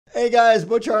Hey guys,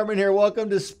 Butch Hartman here. Welcome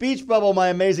to Speech Bubble, my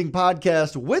amazing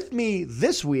podcast. With me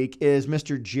this week is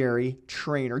Mr. Jerry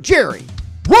Trainor. Jerry,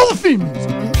 roll the theme music.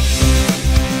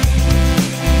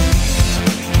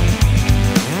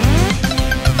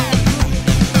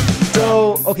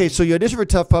 So you auditioned for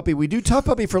Tough Puppy. We do Tough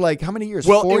Puppy for like how many years?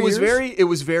 Well, 4 it was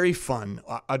years? very fun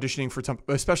auditioning for Tough,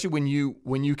 especially when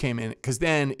you came in, because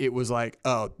then it was like,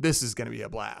 oh, this is gonna be a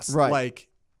blast, right? Like,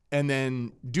 and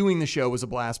then doing the show was a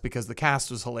blast because the cast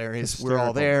was hilarious. We're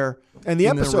all there, and the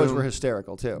episodes were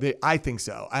hysterical too. I think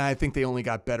so, and I think they only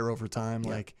got better over time.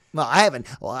 Yeah. Like, Well,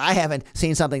 I haven't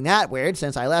seen something that weird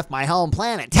since I left my home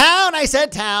planet. Town, I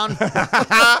said town.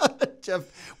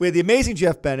 We had the amazing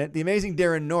Jeff Bennett, the amazing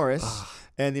Darren Norris,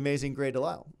 and the amazing Gray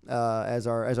Delisle as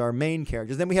our main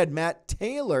characters. Then we had Matty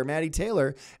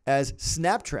Taylor as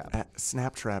Snaptrap.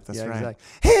 Snaptrap, that's right. Exactly.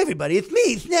 Hey everybody, it's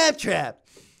me, Snaptrap.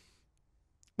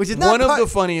 Which is not one of the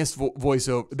funniest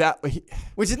voiceover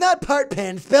which is not part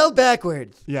pan spelled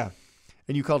backwards. Yeah.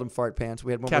 And you called him Fart Pants.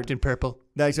 We had one Captain Purple.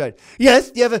 That's right.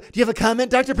 Yes. Do you have a comment,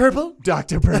 Dr. Purple?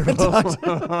 Dr. Purple.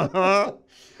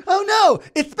 Oh no!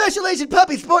 It's Special Agent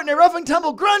Puppy sporting a rough and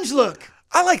tumble grunge look.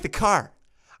 I like the car.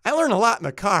 I learned a lot in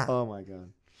the car. Oh my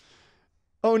god.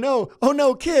 Oh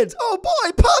no, kids. Oh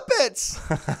boy, puppets.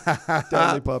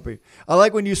 Deadly Puppy. I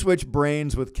like when you switch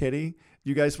brains with Kitty.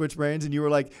 You guys switch brains, and you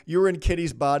were in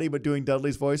Kitty's body, but doing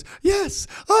Dudley's voice. Yes,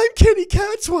 I'm Kitty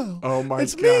Catswell. Oh my god,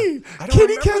 it's me, I don't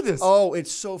Kitty remember this. Oh,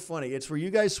 it's so funny. It's where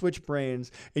you guys switch brains,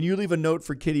 and you leave a note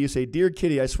for Kitty. You say, "Dear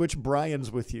Kitty, I switch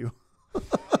Brian's with you."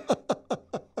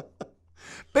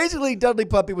 Basically, Dudley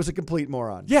Puppy was a complete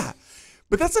moron. Yeah,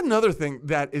 but that's another thing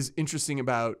that is interesting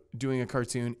about doing a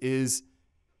cartoon is,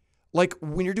 like,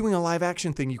 when you're doing a live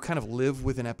action thing, you kind of live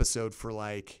with an episode for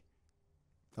like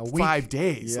a week. 5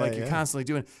 days. Yeah, like you're constantly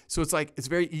doing. So it's like, it's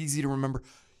very easy to remember.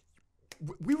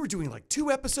 We were doing like 2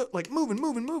 episodes, like moving.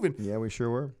 Yeah, we sure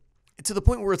were. To the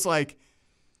point where it's like,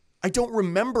 I don't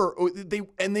remember. They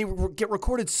get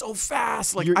recorded so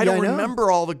fast. Like, I don't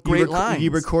remember all the great lines.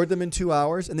 You record them in 2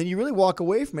 hours, and then you really walk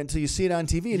away from it until you see it on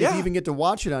TV. And if you even get to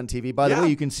watch it on TV, by the way,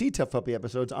 you can see Tough Puppy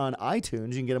episodes on iTunes.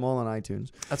 You can get them all on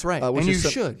iTunes. That's right. And you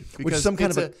should. Because which is some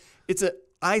kind of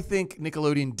I think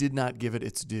Nickelodeon did not give it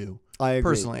its due. I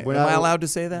agree. Personally, am I allowed to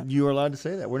say that? You are allowed to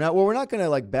say that. We're not going to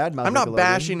like badmouth. I'm not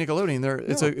bashing Nickelodeon.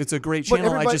 It's a great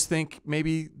channel. I just think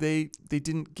maybe they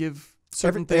didn't give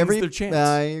certain things their chance.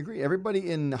 I agree.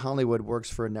 Everybody in Hollywood works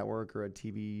for a network or a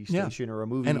TV station or a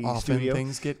movie and often studio.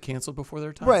 Things get canceled before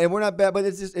their time. Right, and we're not bad, but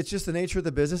it's just the nature of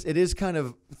the business. It is kind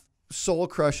of soul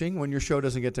crushing when your show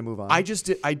doesn't get to move on. I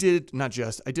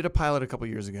did a pilot a couple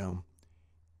years ago.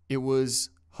 It was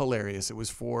hilarious. It was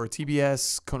for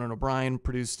TBS. Conan O'Brien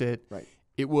produced it. Right.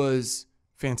 It was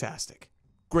fantastic.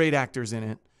 Great actors in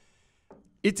it.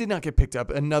 It did not get picked up.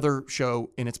 Another show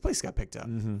in its place got picked up.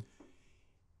 Mm-hmm.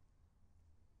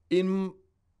 In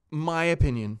my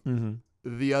opinion, mm-hmm.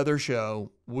 the other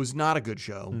show was not a good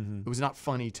show. Mm-hmm. It was not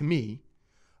funny to me.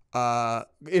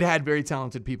 It had very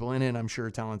talented people in it, I'm sure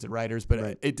talented writers,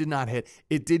 but it did not hit.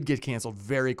 It did get canceled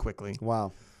very quickly.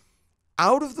 Wow.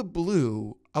 Out of the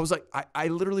blue, I was like, I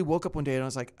literally woke up one day and I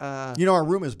was like, our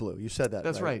room is blue. You said that.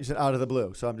 That's right. You said out of the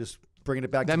blue. So I'm just bringing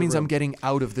it back. That to means the room. I'm getting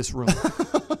out of this room.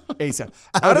 ASAP.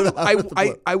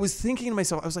 I was thinking to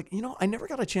myself, I was like, I never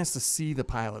got a chance to see the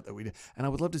pilot that we did. And I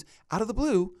would love to. Out of the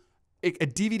blue, a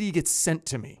DVD gets sent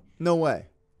to me. No way.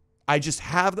 I just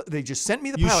they just sent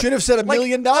me the pilot. You should have said $1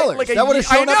 million. That would have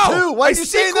shown up too. Why did you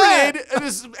say that?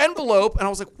 This envelope, and I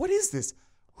was like, what is this?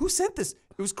 Who sent this?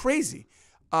 It was crazy.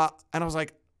 And I was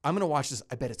like, I'm going to watch this.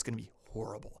 I bet it's going to be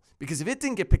horrible. Because if it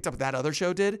didn't get picked up, that other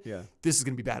show did, this is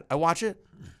going to be bad. I watch it.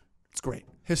 It's great.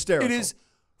 Hysterical. It is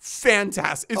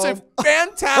fantastic. It's a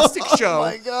fantastic show. Oh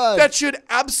my God. That should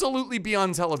absolutely be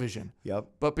on television. Yep.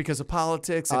 But because of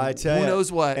politics and I tell who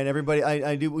knows what. And everybody,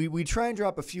 I do. We try and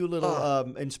drop a few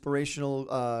little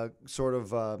inspirational sort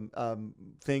of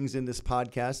things in this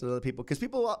podcast with other people because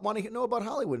people want to know about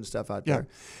Hollywood and stuff out there.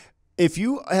 If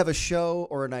you have a show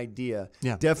or an idea,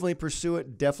 definitely pursue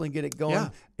it. Definitely get it going. Yeah.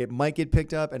 It might get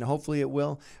picked up, and hopefully it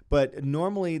will. But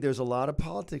normally, there's a lot of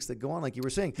politics that go on, like you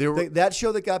were saying. That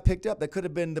show that got picked up, that could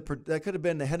have been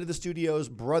the head of the studio's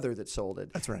brother that sold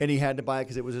it. That's right. And he had to buy it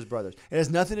because it was his brother's. It has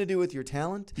nothing to do with your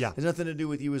talent. Yeah. It has nothing to do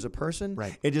with you as a person.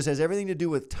 Right. It just has everything to do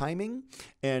with timing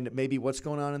and maybe what's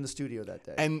going on in the studio that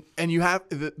day. And you have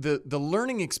the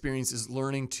learning experience is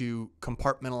learning to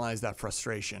compartmentalize that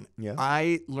frustration. Yeah.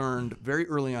 I learned very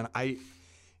early on.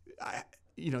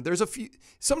 There's a few.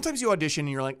 Sometimes you audition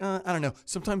and you're like, I don't know.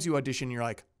 Sometimes you audition and you're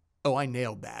like, oh, I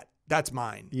nailed that. That's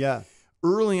mine. Yeah.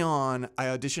 Early on, I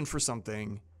auditioned for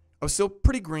something. I was still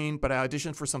pretty green, but I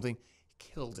auditioned for something.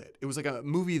 Killed it. It was like a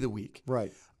movie of the week.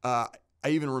 Right. I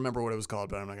even remember what it was called,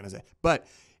 but I'm not going to say. But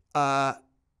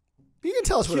you can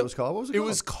tell us what it was called. What was it called? It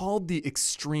was called the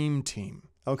Extreme Team.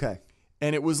 Okay.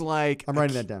 And it was like I'm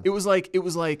writing that down. It was like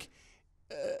the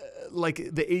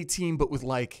A-Team, but with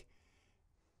like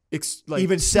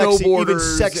even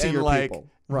sexier and like, people.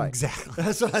 Right. Exactly.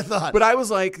 That's what I thought. But I was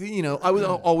like, I was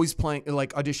always playing,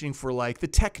 like auditioning for like the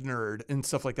tech nerd and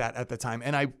stuff like that at the time.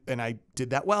 And I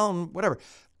did that well and whatever.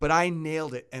 But I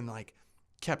nailed it and like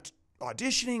kept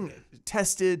auditioning,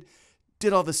 tested,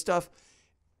 did all this stuff.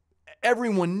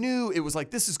 Everyone knew it was like,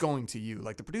 this is going to you.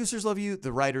 Like the producers love you.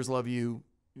 The writers love you.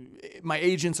 My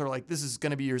agents are like, this is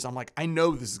going to be yours. I'm like, I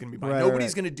know this is going to be mine.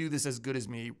 Nobody's going to do this as good as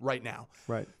me right now.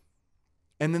 Right.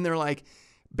 And then they're like,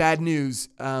 bad news.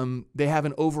 They have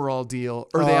an overall deal,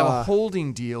 or they have a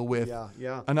holding deal with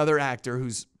another actor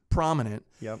who's prominent.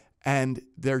 Yep. And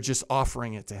they're just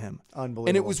offering it to him. Unbelievable.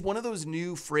 And it was one of those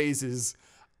new phrases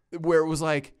where it was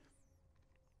like,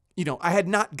 I had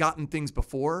not gotten things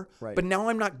before, but now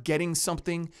I'm not getting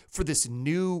something for this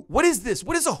new. What is this?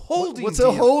 What is a holding deal? What's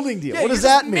a holding deal? Yeah, what does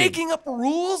that mean? Making up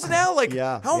rules now? Like,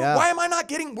 why am I not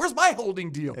getting? Where's my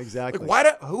holding deal? Exactly.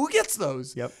 Like, who gets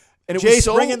those? Yep. And it Jace,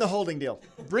 was bring in the holding deal.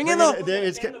 Bring in the.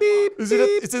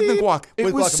 It's in the guac.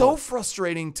 It was so moment.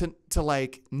 frustrating to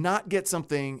like not get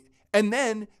something, and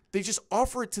then they just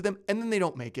offer it to them, and then they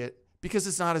don't make it because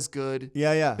it's not as good.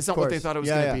 Yeah. It's not what they thought it was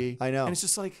going to be. I know. And it's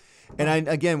just like.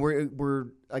 And we're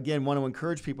again want to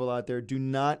encourage people out there: do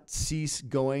not cease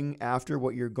going after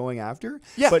what you're going after.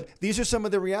 Yeah. But these are some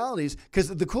of the realities. Because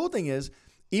the cool thing is,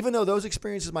 even though those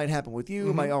experiences might happen with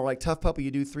you, or like Tough Puppy,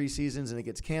 you do 3 seasons and it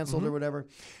gets canceled or whatever,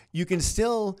 you can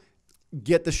still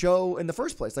get the show in the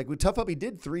first place. Like Tough Puppy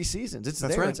did 3 seasons. It's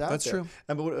That's there. right. It's out That's there. true.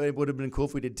 And it would have been cool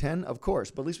if we did 10, of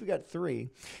course. But at least we got 3.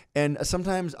 And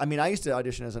sometimes, I used to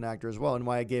audition as an actor as well. And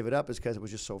why I gave it up is because it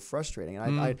was just so frustrating.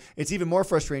 And it's even more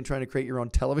frustrating trying to create your own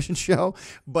television show.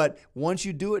 But once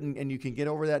you do it and you can get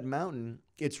over that mountain,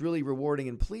 it's really rewarding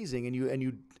and pleasing.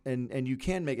 And you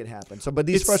can make it happen. So, but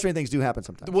these frustrating things do happen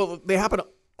sometimes. Well, they happen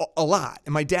a lot.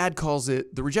 And my dad calls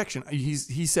it the rejection. He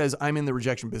says I'm in the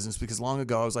rejection business because long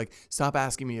ago I was like, stop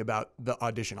asking me about the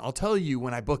audition. I'll tell you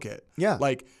when I book it. Yeah.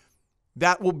 Like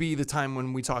that will be the time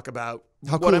when we talk about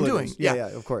what I'm doing. Yeah,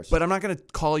 of course. But I'm not going to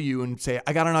call you and say,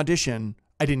 I got an audition.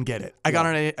 I didn't get it. I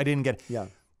didn't get it. Yeah.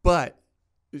 But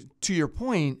to your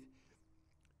point,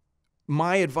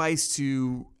 my advice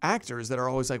to actors that are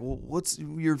always like, well, what's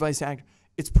your advice to actors?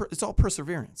 It's all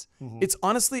perseverance. It's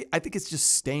honestly, I think it's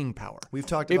just staying power. We've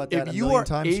talked about that if a you million are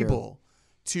times able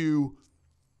to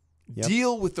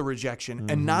deal with the rejection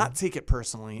and not take it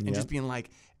personally and just being like,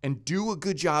 and do a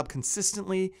good job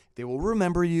consistently, they will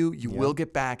remember you. You will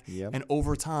get back. And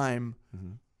over time,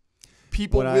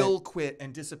 people will quit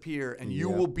and disappear, and you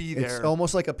will be there. It's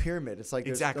almost like a pyramid. It's like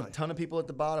there's Exactly. a ton of people at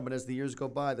the bottom, but as the years go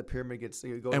by, the pyramid gets,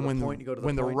 you go and to when the point, you go to the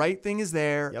when point. the right thing is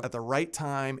there at the right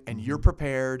time, and you're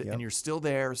prepared, and you're still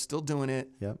there, still doing it,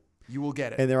 you will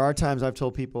get it. And there are times I've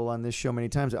told people on this show many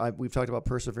times, we've talked about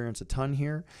perseverance a ton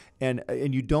here, and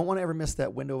you don't want to ever miss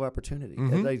that window of opportunity.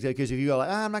 Because if you go like,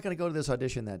 I'm not going to go to this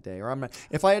audition that day, or I'm not.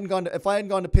 If I hadn't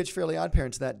gone to pitch Fairly Odd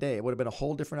Parents that day, it would have been a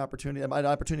whole different opportunity. My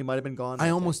opportunity might have been gone. I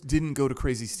almost didn't go to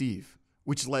Crazy Steve,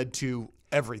 which led to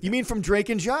everything. You mean from Drake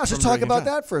and Josh? Let's talk about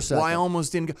that for a second. Well, I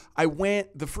almost didn't go. I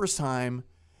went the first time,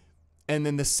 and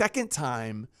then the second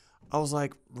time, I was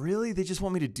like, really? They just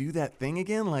want me to do that thing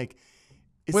again? Like,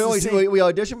 it's we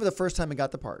auditioned for the first time and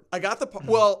got the part. I got the part.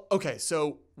 Well, okay.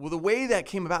 So, the way that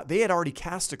came about, they had already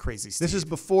cast a Crazy Steve. This is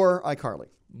before iCarly.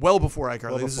 Well before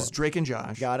iCarly. This is Drake and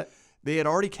Josh. Got it. They had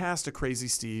already cast a Crazy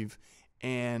Steve,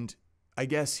 and I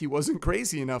guess he wasn't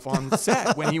crazy enough on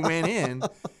set when he went in.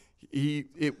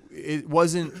 It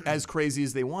wasn't as crazy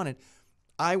as they wanted.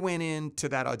 I went into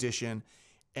that audition,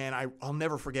 and I'll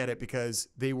never forget it because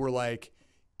they were like,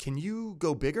 "Can you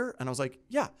go bigger?" And I was like,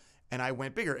 "Yeah." And I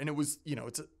went bigger, and it was,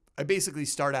 I basically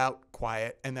start out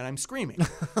quiet, and then I'm screaming.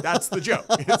 That's the joke.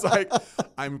 It's like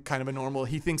I'm kind of a normal.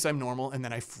 He thinks I'm normal, and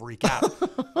then I freak out.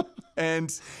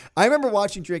 And I remember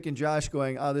watching Drake and Josh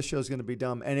going, "Oh, this show's going to be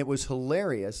dumb," and it was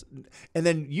hilarious. And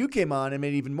then you came on and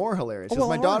made it even more hilarious. Because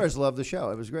my daughters love the show.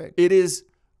 It was great. It is.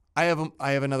 I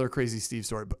have another Crazy Steve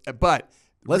story, but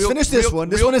let's finish this one.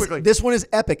 This one is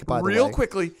epic. By the way, real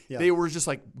quickly, they were just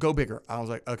like, "Go bigger." I was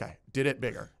like, "Okay, did it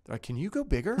bigger." They're like, "Can you go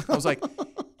bigger?" I was like,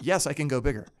 "Yes, I can go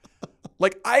bigger."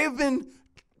 Like I have been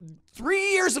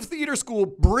 3 years of theater school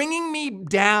bringing me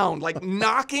down, like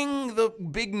knocking the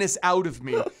bigness out of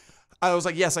me. I was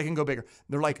like, "Yes, I can go bigger."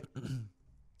 They're like,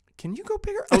 "Can you go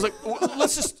bigger?" I was like,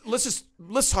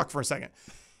 "Let's talk for a second."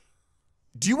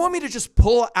 do you want me to just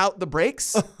pull out the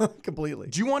brakes? Completely.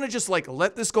 Do you want to just like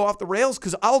let this go off the rails?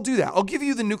 Because I'll do that. I'll give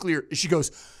you the nuclear. She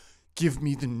goes, give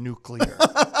me the nuclear.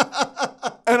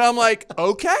 And I'm like,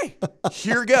 okay,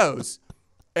 here goes.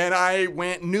 And I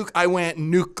went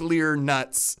nuclear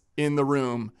nuts in the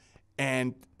room,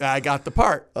 and I got the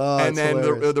part. Oh, and then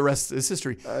hilarious. the rest is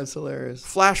history. That's hilarious.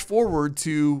 Flash forward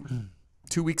to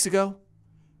 2 weeks ago.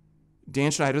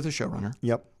 Dan Schneider, the showrunner,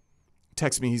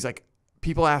 texted me. He's like,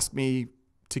 people ask me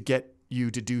to get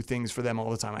you to do things for them all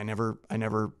the time. I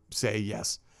never say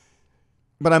yes.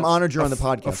 But I'm honored you're on the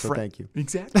podcast, so thank you.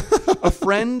 Exactly. A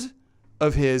friend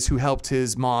of his who helped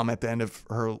his mom at the end of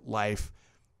her life,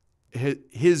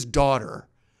 his daughter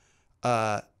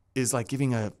is like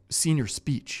giving a senior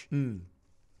speech. And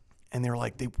they're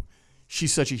like,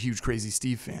 she's such a huge Crazy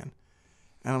Steve fan.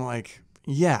 And I'm like,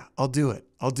 yeah, I'll do it.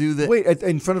 I'll do that. Wait,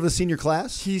 in front of the senior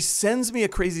class? He sends me a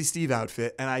Crazy Steve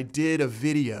outfit, and I did a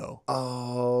video.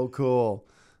 Oh, cool.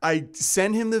 I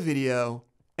send him the video,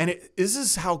 and this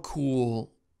is how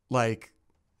cool like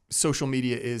social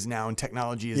media is now and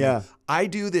technology is now. I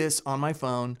do this on my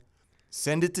phone,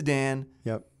 send it to Dan.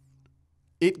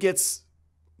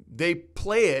 They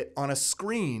play it on a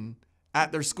screen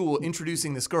at their school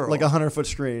introducing this girl. Like a 100-foot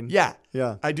screen. Yeah.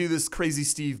 Yeah. I do this Crazy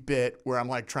Steve bit where I'm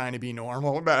like trying to be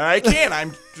normal, but I can't.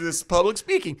 I'm just public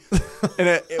speaking.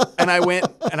 And I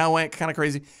went kind of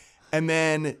crazy. And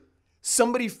then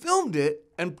somebody filmed it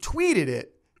and tweeted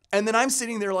it. And then I'm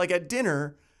sitting there like at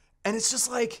dinner, and it's just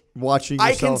like watching I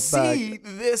yourself can see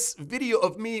this video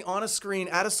of me on a screen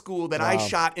at a school that I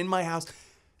shot in my house.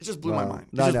 It just blew my mind.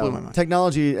 It just blew my mind.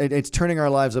 Technology, it's turning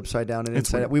our lives upside down and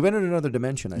inside out. We went in another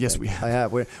dimension, I think. Yes, we have. I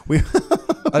have. We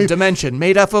A dimension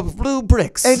made up of blue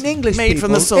bricks. And English made people.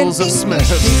 from the souls of Smith.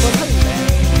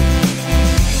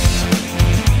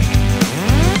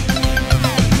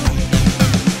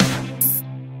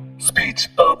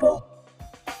 Speech bubble.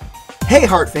 Hey,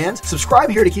 Heart fans, subscribe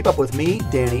here to keep up with me,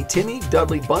 Danny, Timmy,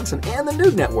 Dudley, Bunsen, and the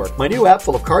Noog Network, my new app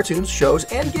full of cartoons, shows,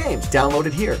 and games. Download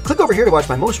it here. Click over here to watch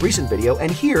my most recent video,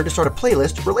 and here to start a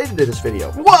playlist related to this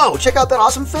video. Whoa, check out that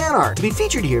awesome fan art. To be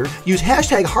featured here, use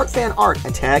hashtag HeartFanArt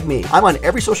and tag me. I'm on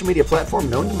every social media platform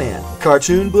known to man.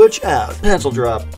 Cartoon Butch out. Pencil drop.